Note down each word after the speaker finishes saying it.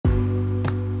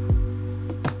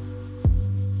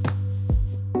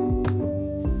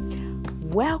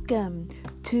Welcome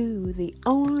to the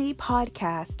only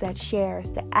podcast that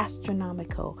shares the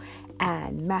astronomical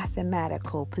and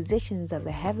mathematical positions of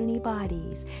the heavenly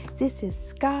bodies. This is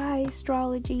Sky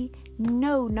Astrology.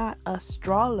 No, not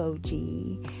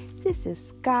astrology. This is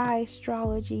Sky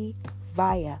Astrology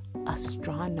via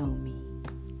astronomy.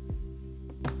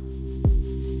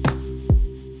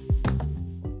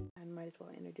 I might as well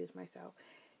introduce myself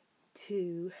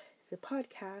to the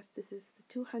podcast. This is the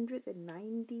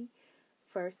 291st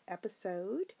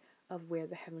episode of Where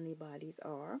the Heavenly Bodies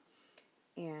Are,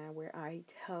 and where I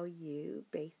tell you,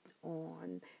 based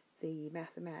on the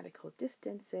mathematical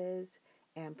distances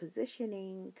and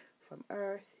positioning from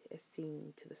Earth as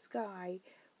seen to the sky,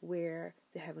 where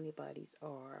the heavenly bodies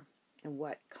are and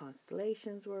what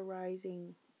constellations were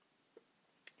rising.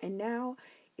 And now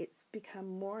it's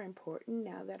become more important,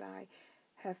 now that I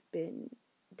have been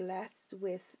blessed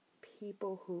with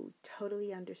people who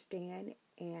totally understand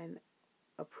and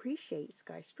appreciate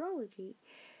sky astrology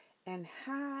and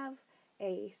have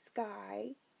a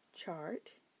sky chart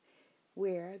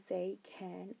where they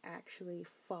can actually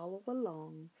follow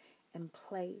along and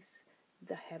place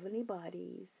the heavenly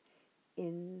bodies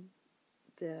in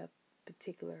the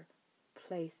particular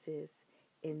places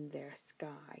in their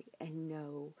sky and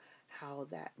know how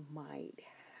that might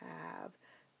have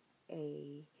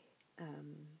a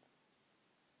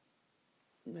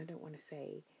I don't want to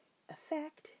say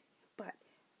effect, but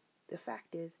the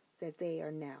fact is that they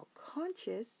are now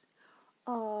conscious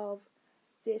of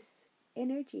this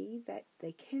energy that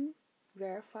they can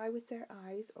verify with their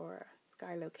eyes or a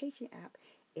sky location app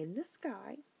in the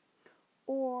sky,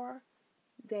 or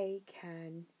they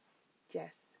can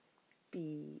just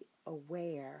be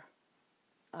aware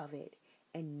of it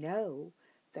and know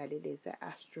that it is an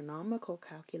astronomical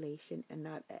calculation and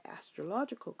not an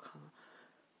astrological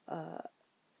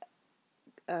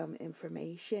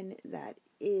information that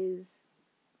is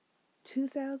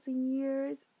 2,000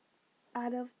 years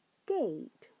out of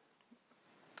date.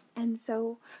 And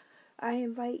so I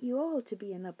invite you all to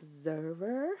be an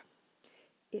observer.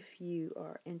 If you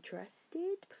are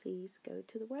interested, please go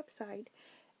to the website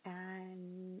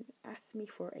and ask me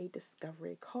for a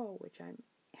discovery call, which I'm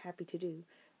happy to do.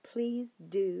 Please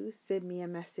do send me a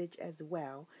message as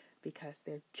well, because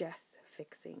they're just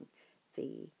fixing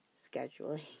the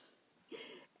scheduling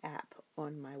app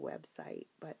on my website.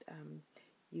 But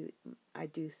I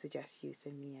do suggest you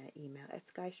send me an email at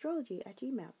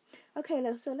skyastrology@gmail.com.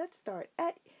 Okay, so let's start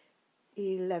at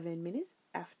 11 minutes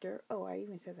after, I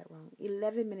even said that wrong,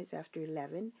 11 minutes after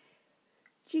 11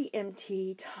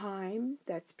 GMT time,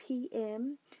 that's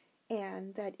PM,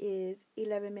 and that is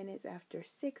 11 minutes after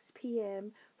 6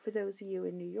 PM for those of you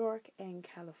in New York and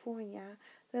California.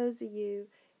 Those of you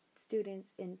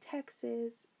students in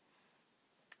Texas,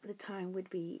 the time would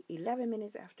be 11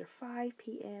 minutes after 5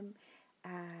 p.m.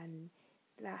 And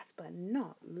last but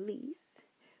not least,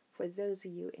 for those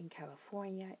of you in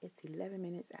California, it's 11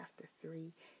 minutes after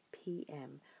 3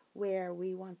 p.m., where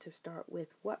we want to start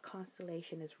with what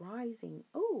constellation is rising.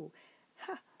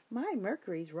 My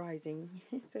Mercury's rising.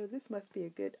 So this must be a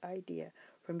good idea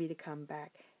for me to come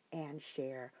back and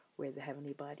share where the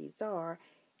heavenly bodies are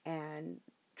and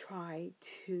try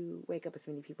to wake up as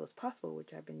many people as possible,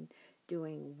 which I've been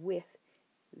doing with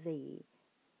the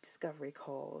discovery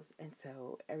calls. And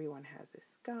so everyone has a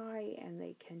sky and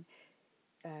they can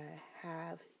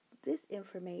have this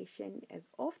information as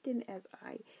often as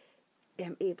I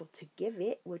am able to give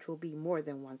it, which will be more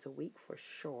than once a week for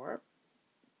sure,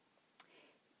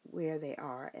 where they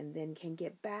are, and then can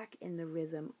get back in the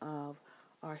rhythm of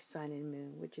our sun and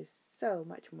moon, which is so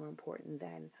much more important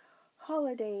than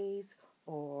holidays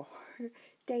or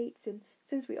dates. And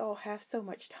since we all have so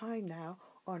much time now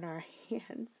on our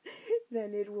hands,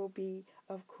 then it will be,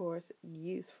 of course,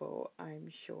 useful, I'm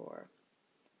sure.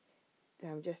 So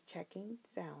I'm just checking.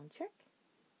 Sound check.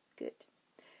 Good.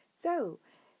 So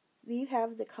you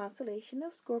have the constellation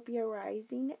of Scorpio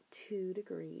rising 2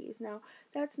 degrees. Now,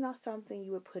 that's not something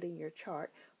you would put in your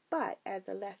chart, but as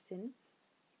a lesson,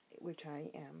 which I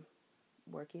am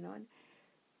working on,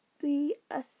 the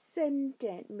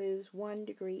ascendant moves 1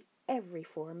 degree every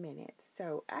 4 minutes.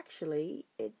 So actually,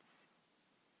 it's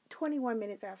 21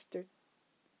 minutes after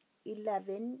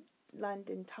 11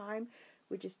 London time,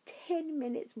 which is 10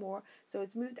 minutes more. So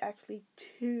it's moved actually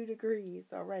 2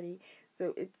 degrees already.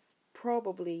 So it's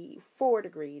probably 4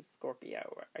 degrees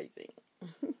Scorpio rising.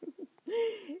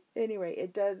 Anyway,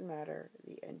 it does matter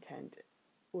the intent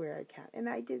where I count. And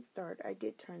I did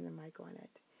turn the mic on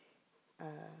at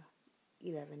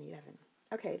 11:11.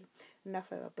 Okay,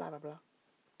 enough of blah blah blah.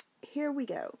 Here we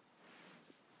go.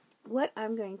 What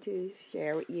I'm going to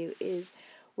share with you is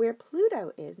where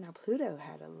Pluto is. Now, Pluto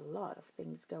had a lot of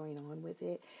things going on with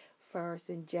it. First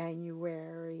in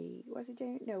January, was it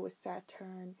January? No, it was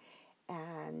Saturn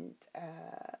and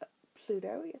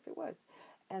Pluto. Yes, it was.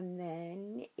 And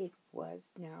then it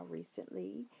was now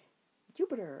recently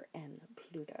Jupiter and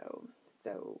Pluto.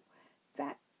 So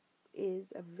that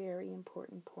is a very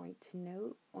important point to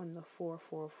note on the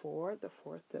 444, the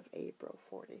 4th of April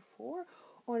 44,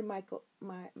 on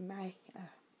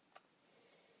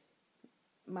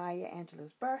Maya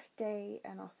Angelou's birthday,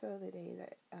 and also the day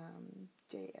that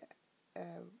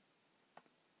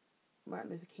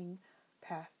Martin Luther King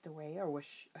passed away, or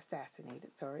was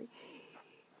assassinated, sorry.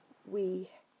 We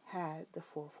had the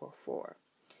 444,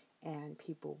 and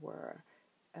people were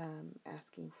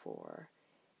asking for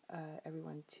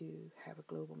everyone to have a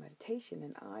global meditation,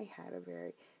 and I had a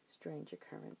very strange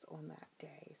occurrence on that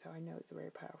day, so I know it's a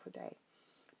very powerful day.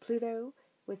 Pluto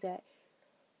was at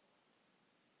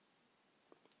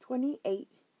 28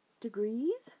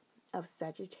 degrees of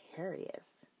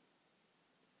Sagittarius,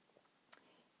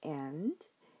 and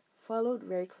followed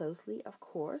very closely, of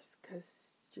course,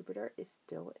 because Jupiter is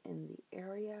still in the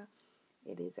area.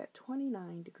 It is at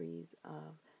 29 degrees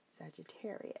of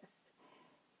Sagittarius,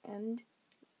 and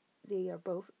they are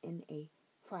both in a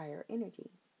fire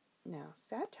energy. Now,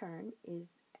 Saturn is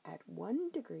at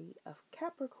 1 degree of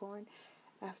Capricorn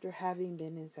after having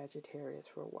been in Sagittarius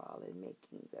for a while and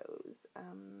making those,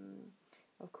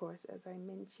 of course, as I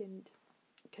mentioned,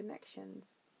 connections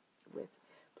with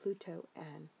Pluto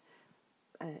and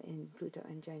in Pluto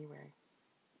in January.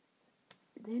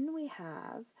 Then we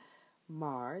have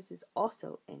Mars is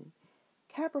also in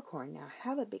Capricorn. Now, I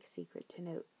have a big secret to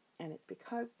note, and it's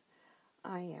because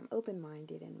I am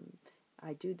open-minded and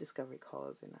I do discovery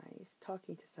calls, and I was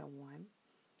talking to someone,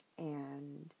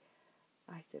 and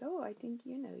I said, oh, I think,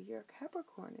 you're a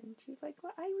Capricorn. And she's like,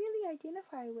 well, I really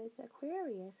identify with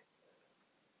Aquarius.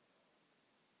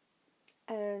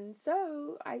 And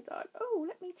so I thought, oh,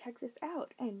 let me check this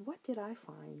out. And what did I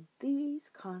find? These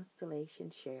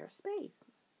constellations share space,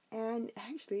 and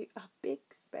actually a big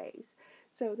space.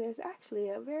 So there's actually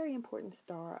a very important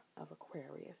star of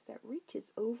Aquarius that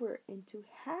reaches over into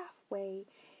halfway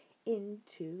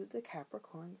into the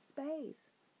Capricorn space.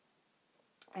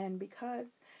 And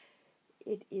because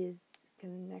it is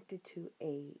connected to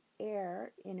a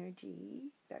air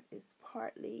energy that is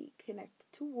partly connected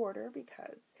to water,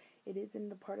 because it is in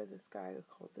the part of the sky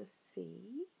called the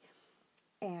sea,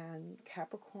 and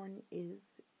Capricorn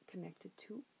is connected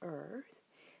to earth,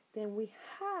 then we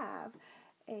have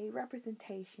a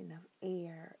representation of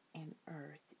air and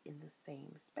earth in the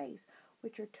same space,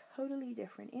 which are totally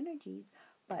different energies,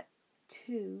 but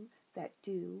two that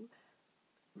do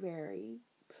very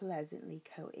pleasantly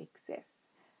coexist.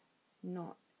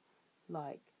 Not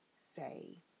like,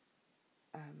 say,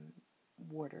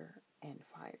 water and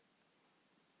fire.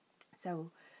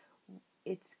 So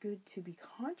it's good to be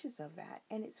conscious of that,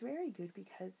 and it's very good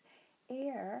because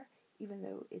air, even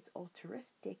though it's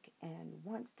altruistic and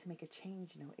wants to make a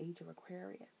change, age of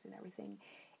Aquarius and everything,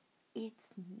 it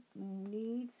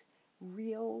needs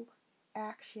real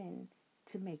action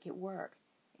to make it work.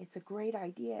 It's a great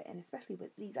idea, and especially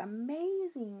with these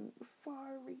amazing,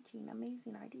 far-reaching,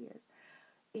 amazing ideas,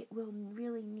 it will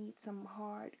really need some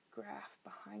hard graft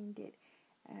behind it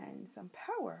and some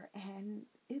power, and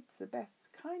it's the best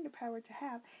kind of power to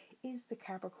have is the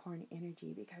Capricorn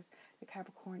energy, because the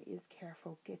Capricorn is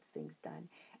careful, gets things done,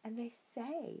 and they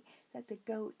say that the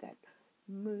goat that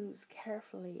moves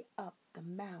carefully up the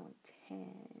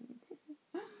mountain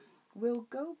will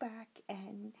go back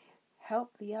and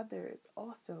help the others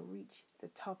also reach the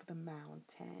top of the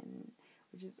mountain,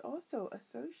 which is also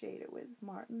associated with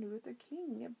Martin Luther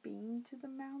King being to the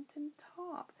mountain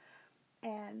top,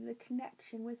 and the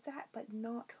connection with that, but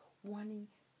not wanting,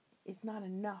 it's not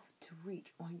enough to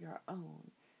reach on your own,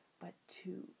 but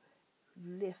to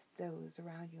lift those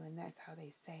around you, and that's how they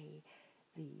say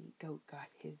the goat got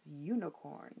his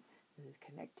unicorn, is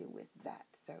connected with that.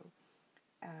 So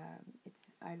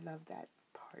I love that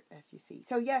part, as you see.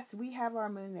 So yes, we have our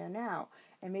moon there now,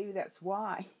 and maybe that's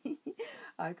why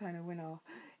I kind of went off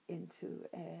into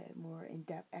a more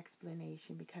in-depth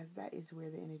explanation, because that is where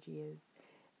the energy is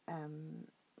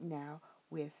now,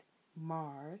 with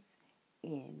Mars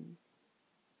in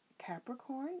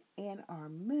Capricorn, and our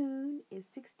moon is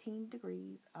 16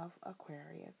 degrees of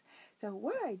Aquarius. So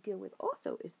what I deal with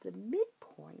also is the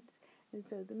midpoints, and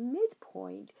so the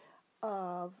midpoint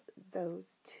of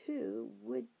those two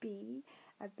would be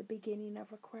at the beginning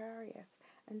of Aquarius.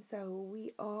 And so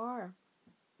we are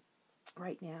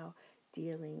right now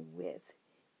dealing with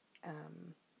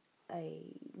a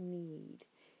need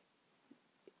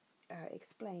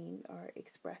explained or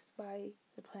expressed by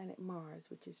the planet Mars,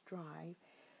 which is drive,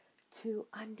 to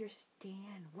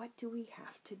understand what do we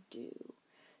have to do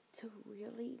to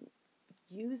really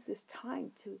use this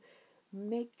time to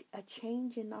make a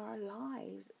change in our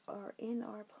lives or in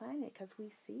our planet, because we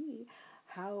see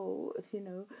how,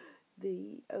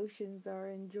 the oceans are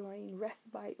enjoying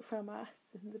respite from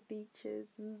us, and the beaches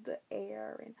and the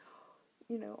air and,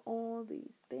 all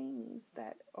these things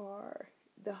that are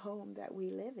the home that we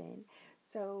live in.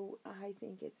 So I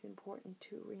think it's important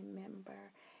to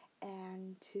remember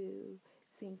and to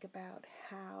think about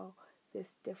how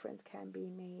this difference can be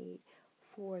made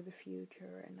for the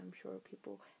future. And I'm sure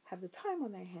people have the time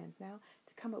on their hands now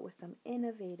to come up with some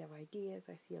innovative ideas.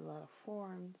 I see a lot of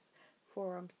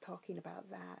forums talking about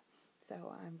that.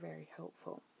 So I'm very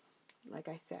hopeful. Like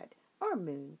I said, our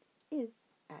moon is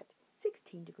at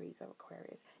 16 degrees of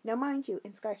Aquarius. Now, mind you,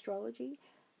 in sky astrology,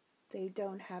 they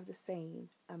don't have the same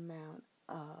amount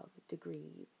of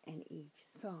degrees in each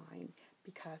sign,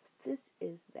 because this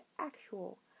is the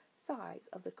actual size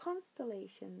of the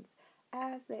constellations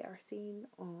as they are seen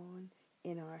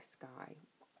in our sky,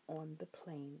 on the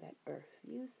plane that Earth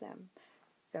views them.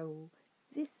 So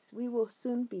we will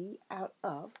soon be out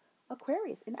of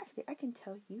Aquarius. And actually, I can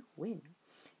tell you when.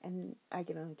 And I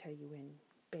can only tell you when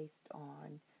based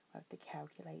on, I have to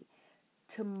calculate,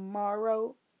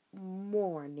 tomorrow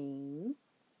morning,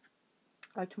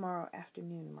 or tomorrow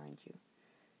afternoon, mind you.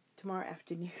 Tomorrow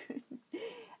afternoon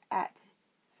at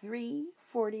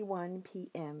 3:41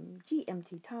 p.m.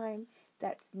 GMT time.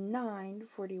 That's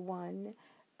 9:41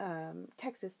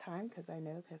 Texas time, because I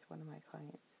know, because one of my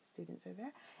students are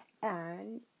there.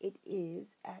 And it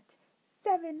is at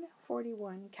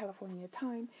 7:41 California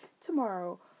time.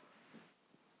 Tomorrow,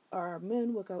 our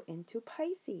moon will go into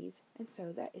Pisces. And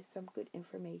so that is some good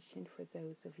information for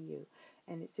those of you.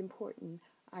 And it's important,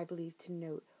 I believe, to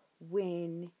note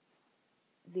when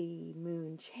the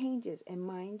moon changes. And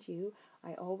mind you,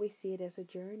 I always see it as a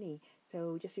journey.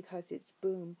 So just because it's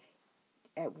boom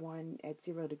at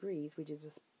 0 degrees, which is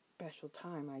a special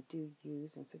time, I do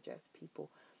use and suggest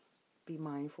people be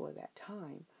mindful of that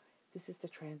time. This is the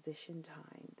transition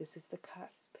time. This is the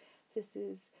cusp. This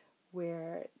is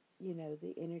where,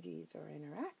 the energies are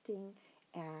interacting.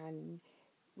 And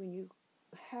when you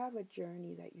have a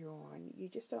journey that you're on, you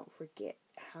just don't forget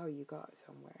how you got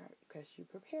somewhere, because you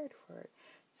prepared for it.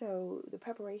 So the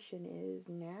preparation is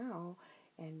now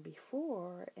and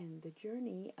before, and the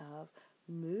journey of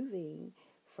moving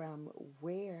from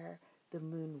where the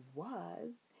moon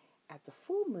was at the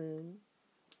full moon,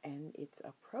 and it's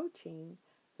approaching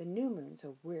the new moon.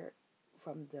 So we're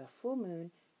from the full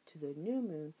moon to the new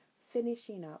moon,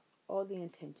 finishing up all the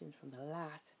intentions from the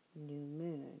last new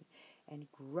moon and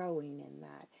growing in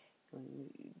that. When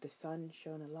the sun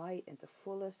shone a light at the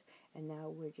fullest, and now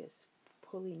we're just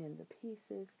pulling in the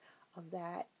pieces of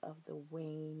that, of the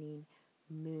waning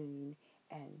moon,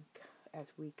 and as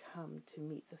we come to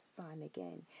meet the sun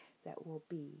again, that will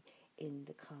be in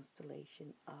the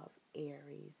constellation of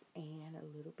Aries and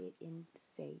a little bit in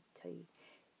Sagittarius.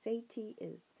 Sagittarius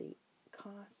is the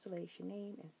constellation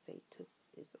name, and Sagittarius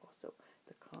is also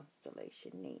the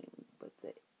constellation name, but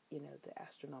the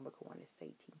astronomical one is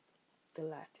Sagittarius, the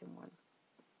Latin one.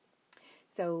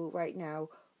 So right now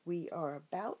we are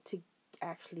about to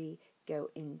actually go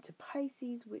into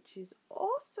Pisces, which is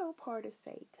also part of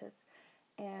Sagittarius,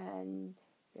 and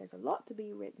there's a lot to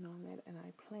be written on it, and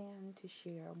I plan to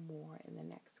share more in the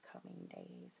next coming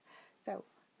days. So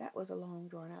that was a long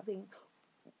drawn out thing.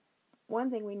 One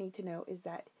thing we need to know is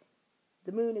that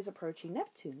the moon is approaching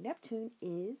Neptune. Neptune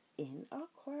is in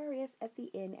Aquarius at the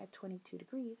end at 22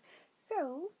 degrees.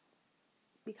 So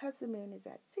because the moon is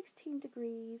at 16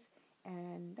 degrees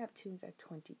and Neptune's at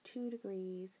 22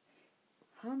 degrees,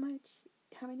 how many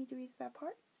degrees is that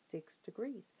apart? 6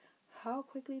 degrees. How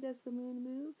quickly does the moon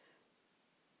move?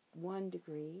 1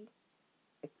 degree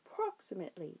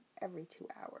approximately every 2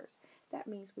 hours. That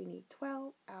means we need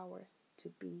 12 hours to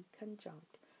be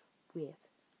conjunct with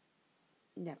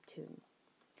Neptune,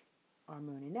 our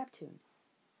moon in Neptune,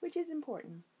 which is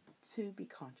important to be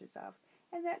conscious of.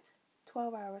 And that's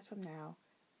 12 hours from now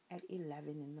at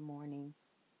 11 in the morning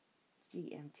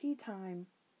GMT time.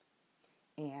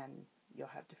 And you'll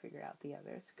have to figure out the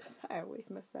others, because I always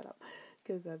mess that up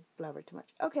because I've blubbered too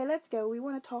much. Okay, let's go. We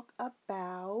want to talk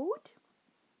about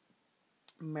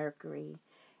Mercury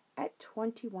at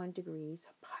 21 degrees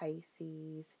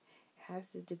Pisces. Has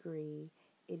the degree.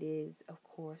 It is, of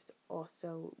course,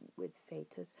 also with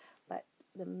Sagittarius, but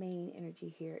the main energy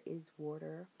here is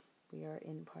water. We are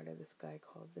in part of the sky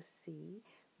called the sea.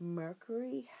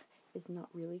 Mercury is not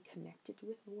really connected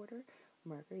with water.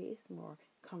 Mercury is more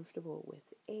comfortable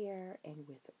with air and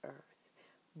with earth,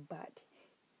 but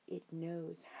it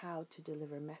knows how to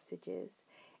deliver messages.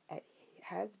 It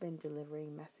has been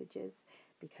delivering messages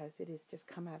because it has just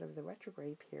come out of the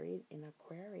retrograde period in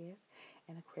Aquarius,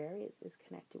 and Aquarius is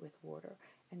connected with water,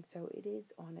 and so it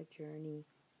is on a journey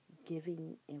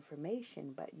giving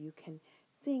information, but you can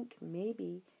think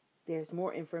maybe there's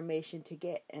more information to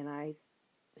get, and I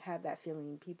have that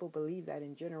feeling people believe that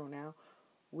in general now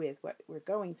with what we're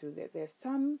going through, that there's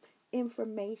some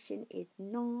information, it's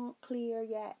not clear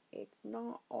yet, it's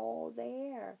not all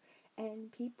there,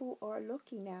 and people are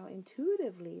looking now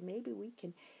intuitively. Maybe we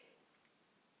can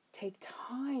take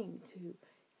time to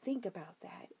think about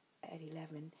that at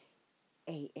 11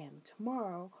 a.m.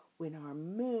 tomorrow, when our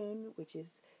moon, which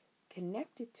is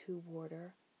connected to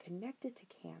water, connected to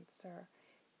Cancer,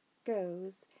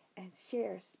 goes and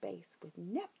shares space with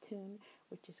Neptune,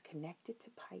 which is connected to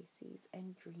Pisces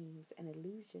and dreams and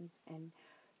illusions and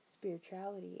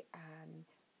spirituality and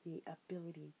the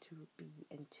ability to be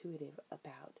intuitive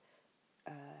about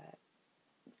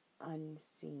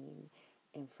unseen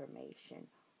information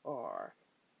or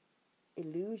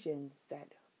illusions that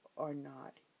are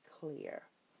not clear,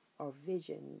 or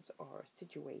visions or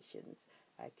situations,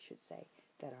 I should say,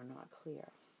 that are not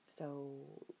clear.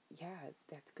 So, yeah,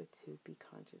 that's good to be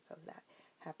conscious of that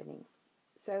happening.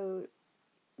 So,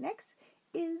 next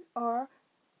is our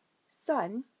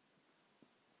sun,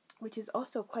 which is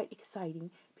also quite exciting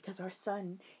because our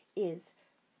sun is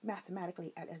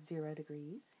mathematically at 0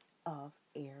 degrees of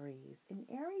Aries. And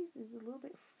Aries is a little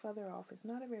bit further off. It's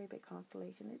not a very big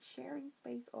constellation. It's sharing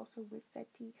space also with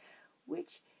Seti,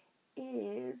 which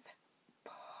is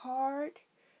part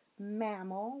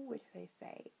mammal, which they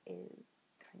say is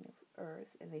kind of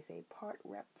earth, and they say part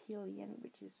reptilian,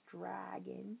 which is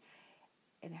dragon,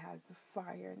 and has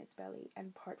fire in its belly,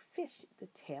 and part fish. The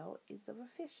tail is of a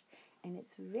fish, and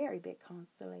it's a very big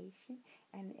constellation,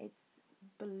 and it's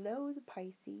below the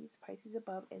Pisces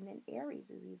above, and then Aries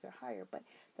is either higher. But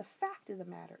the fact of the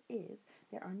matter is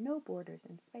there are no borders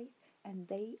in space, and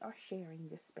they are sharing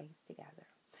this space together.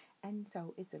 And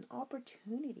so it's an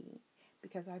opportunity,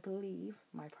 because I believe,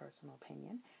 my personal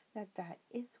opinion, that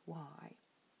is why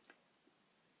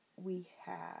we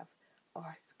have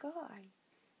our sky,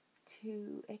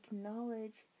 to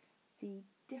acknowledge the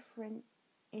different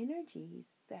energies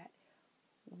that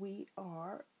we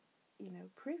are,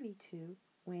 privy to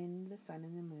when the sun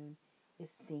and the moon is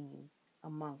seen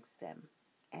amongst them.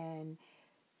 And,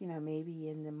 maybe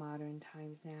in the modern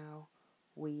times now,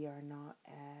 we are not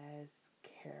as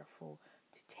careful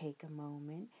to take a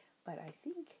moment. But I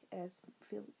think, as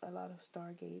a lot of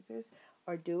stargazers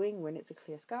are doing when it's a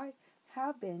clear sky,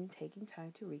 have been taking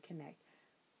time to reconnect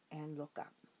and look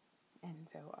up. And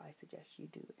so I suggest you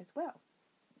do as well.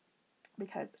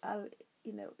 Because,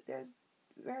 there's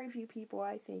very few people,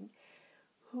 I think,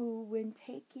 who, when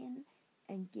taken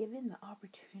and given the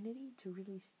opportunity to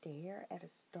really stare at a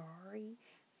starry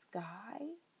sky,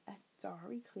 a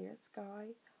starry clear sky,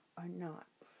 are not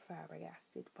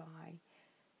flabbergasted by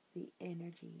the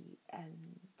energy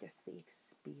and just the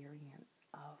experience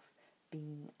of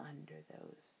being under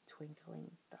those twinkling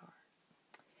stars.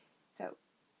 So,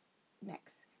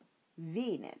 next,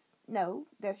 Venus. No,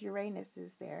 that's Uranus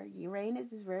is there.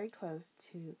 Uranus is very close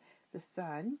to the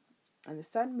sun, and the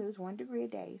sun moves 1 degree a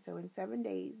day. So in 7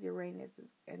 days, Uranus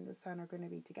and the sun are going to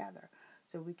be together.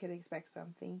 So we could expect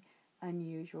something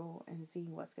unusual and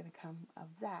seeing what's going to come of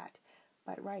that.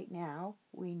 But right now,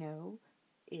 we know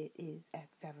it is at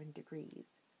 7 degrees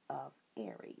of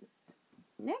Aries.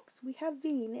 Next, we have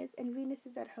Venus, and Venus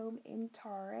is at home in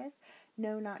Taurus.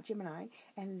 No, not Gemini.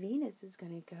 And Venus is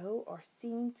going to go, or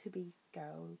seem to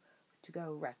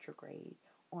go retrograde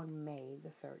on May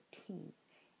the 13th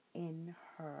in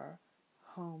her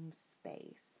home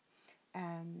space.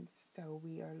 And so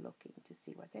we are looking to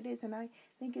see what that is. And I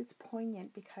think it's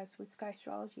poignant because with sky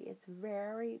astrology, it's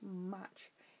very much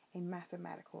a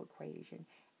mathematical equation.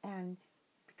 And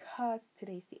because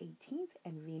today's the 18th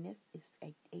and Venus is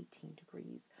at 18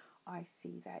 degrees, I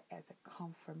see that as a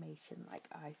confirmation. Like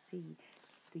I see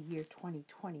the year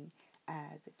 2020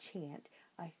 as a chant.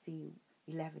 I see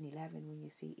 1111 when you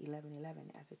see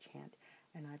 1111 as a chant.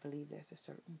 And I believe there's a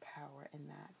certain power in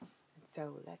that. And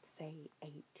so let's say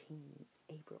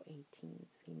April 18th,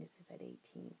 Venus is at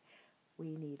 18.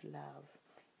 We need love.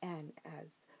 And as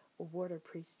a water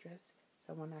priestess,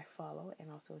 someone I follow and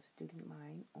also a student of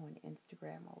mine on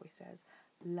Instagram always says,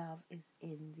 love is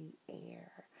in the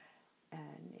air.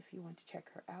 And if you want to check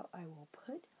her out, I will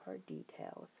put her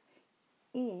details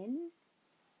in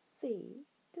the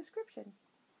description.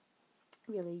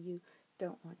 Really, you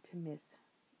don't want to miss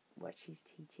what she's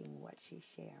teaching, what she's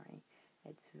sharing.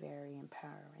 It's very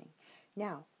empowering.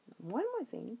 Now, one more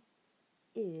thing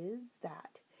is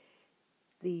that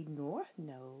the North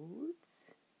Node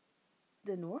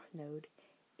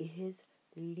is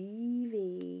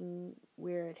leaving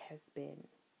where it has been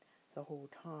the whole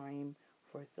time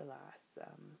for the last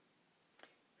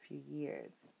few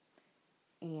years.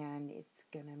 And it's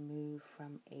going to move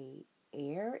from a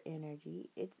air energy.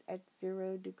 It's at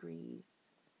 0 degrees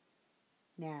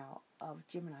now of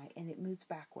Gemini, and it moves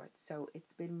backwards. So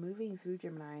it's been moving through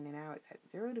Gemini, and now it's at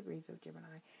 0 degrees of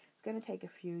Gemini. It's going to take a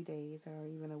few days or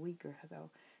even a week or so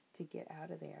to get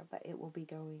out of there, but it will be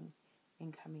going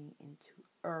and coming into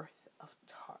Earth of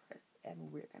Taurus,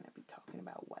 and we're going to be talking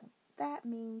about what that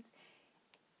means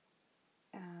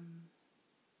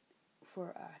for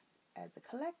us as a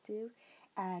collective.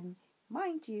 And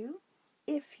mind you,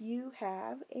 if you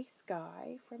have a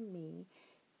sky from me,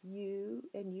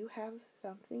 you have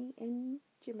something in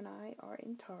Gemini or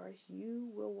in Taurus, you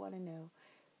will want to know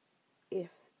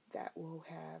if that will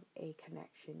have a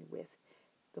connection with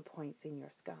the points in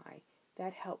your sky.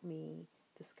 That helped me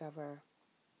discover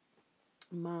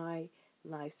my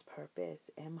life's purpose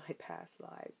and my past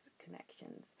lives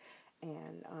connections.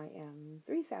 And I am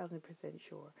 3,000%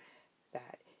 sure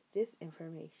that this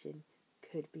information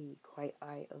could be quite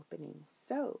eye-opening.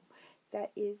 So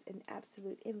that is an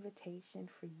absolute invitation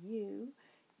for you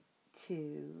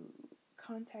to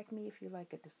contact me if you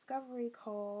like a discovery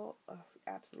call,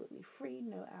 absolutely free,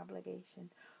 no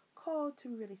obligation call to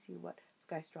really see what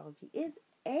sky astrology is,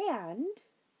 and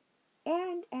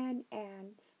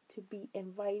to be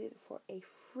invited for a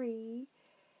free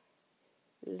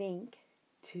link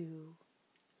to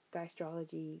sky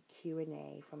astrology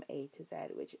Q&A from A to Z,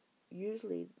 which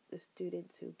usually the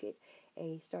students who get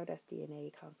a Stardust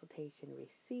DNA consultation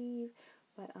receive,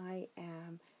 but I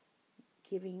am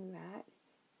giving that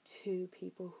to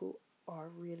people who are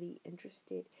really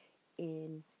interested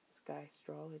in sky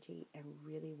astrology and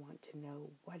really want to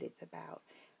know what it's about.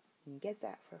 You can get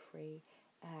that for free,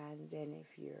 and then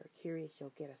if you're curious,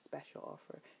 you'll get a special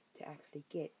offer to actually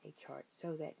get a chart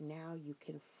so that now you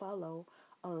can follow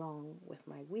along with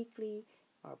my weekly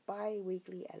or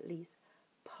bi-weekly at least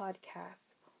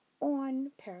podcasts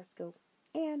on Periscope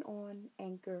and on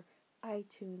Anchor,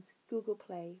 iTunes, Google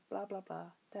Play, blah, blah,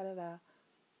 blah, da-da-da,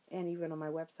 and even on my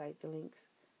website, the links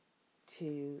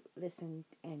to listen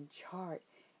and chart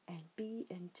and be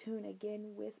in tune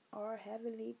again with our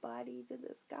heavenly bodies in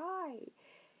the sky.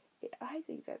 I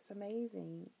think that's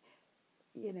amazing,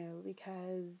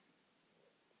 because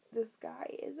the sky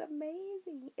is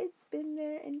amazing. It's been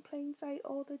there in plain sight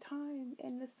all the time,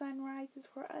 and the sun rises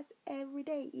for us every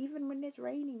day, even when it's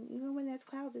raining, even when there's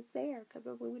clouds, it's there, because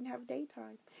we wouldn't have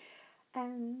daytime.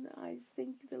 And I just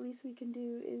think the least we can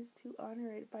do is to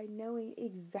honor it by knowing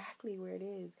exactly where it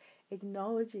is,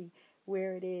 acknowledging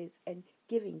where it is, and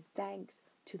giving thanks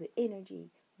to the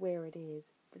energy where it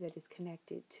is that is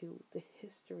connected to the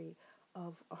history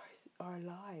of our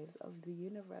lives, of the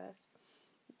universe.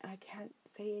 I can't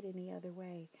say it any other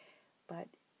way, but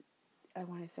I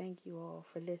want to thank you all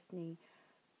for listening.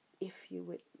 If you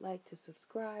would like to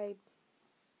subscribe,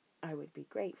 I would be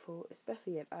grateful,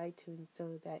 especially at iTunes,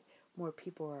 so that more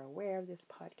people are aware of this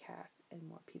podcast and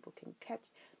more people can catch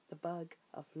the bug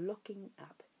of looking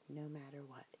up no matter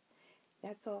what.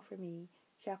 That's all for me,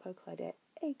 Chapeau Claudette,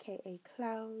 aka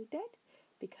Cloudette,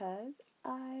 because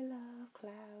I love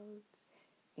clouds.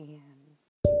 And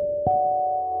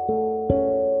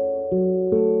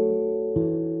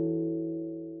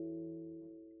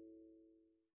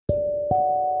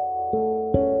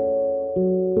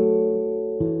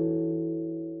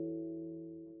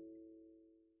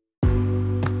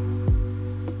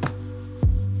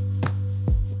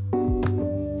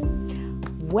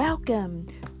welcome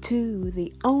to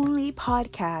the only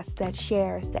podcast that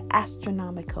shares the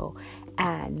astronomical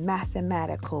and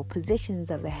mathematical positions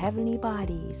of the heavenly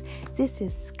bodies. This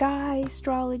is sky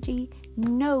astrology.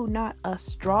 No, not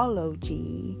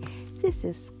astrology. This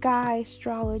is sky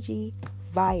astrology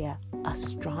via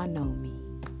astronomy.